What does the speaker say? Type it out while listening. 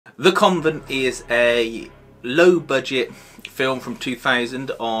The Convent is a low budget film from 2000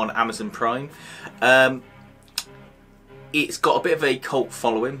 on Amazon Prime. It's got a bit of a cult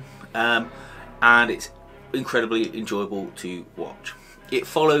following, and it's incredibly enjoyable to watch. It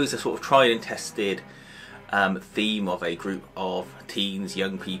follows a sort of tried and tested theme of a group of teens,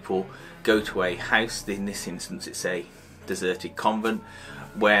 young people, go to a house. In this instance it's a deserted convent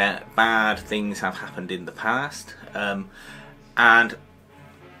where bad things have happened in the past, and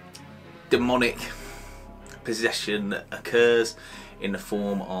demonic possession occurs in the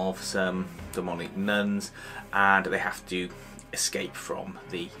form of some demonic nuns, and they have to escape from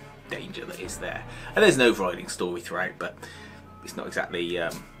the danger that is there. And there's an overriding story throughout, but it's not exactly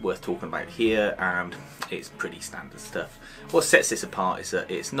worth talking about here, and it's pretty standard stuff. What sets this apart is that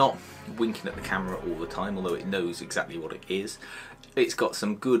it's not winking at the camera all the time, although it knows exactly what it is. It's got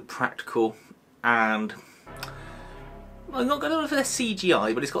some good practical and, I'm not going to know if they're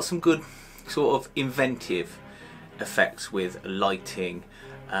CGI, but it's got some good sort of inventive effects with lighting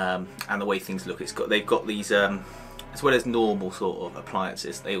and the way things look. They've got these as well as normal sort of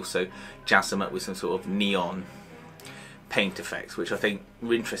appliances, they also jazz them up with some sort of neon paint effects, which I think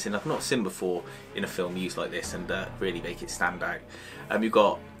are interesting. I've not seen before in a film used like this, and really make it stand out. You've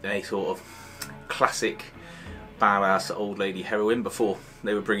got a sort of classic badass old lady heroine before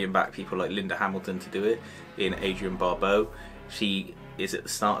they were bringing back people like Linda Hamilton to do it in Adrienne Barbeau. She is at the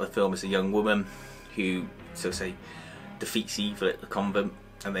start of the film as a young woman who, so to say, defeats evil at the convent,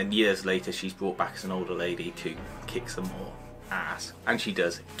 and then years later she's brought back as an older lady to kick some more ass, and she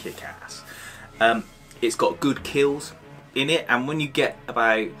does kick ass. It's got good kills in it, and when you get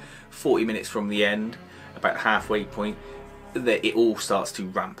about 40 minutes from the end, about halfway point, that it all starts to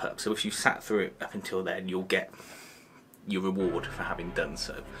ramp up. So if you sat through it up until then, you'll get your reward for having done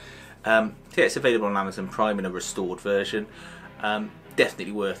so. Yeah, it's available on Amazon Prime in a restored version.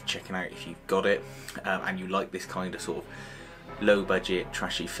 Definitely worth checking out if you've got it, and you like this kind of sort of low budget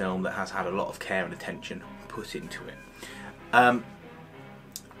trashy film that has had a lot of care and attention put into it.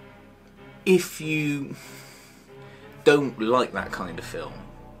 If you don't like that kind of film,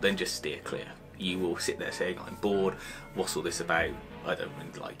 then just steer clear. You will sit there saying, I'm bored, what's all this about, I don't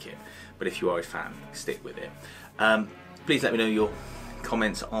really like it. But if you are a fan, stick with it. Please let me know your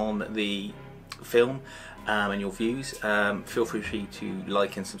comments on the film and your views. Feel free to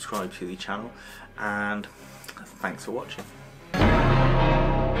like and subscribe to the channel, and thanks for watching.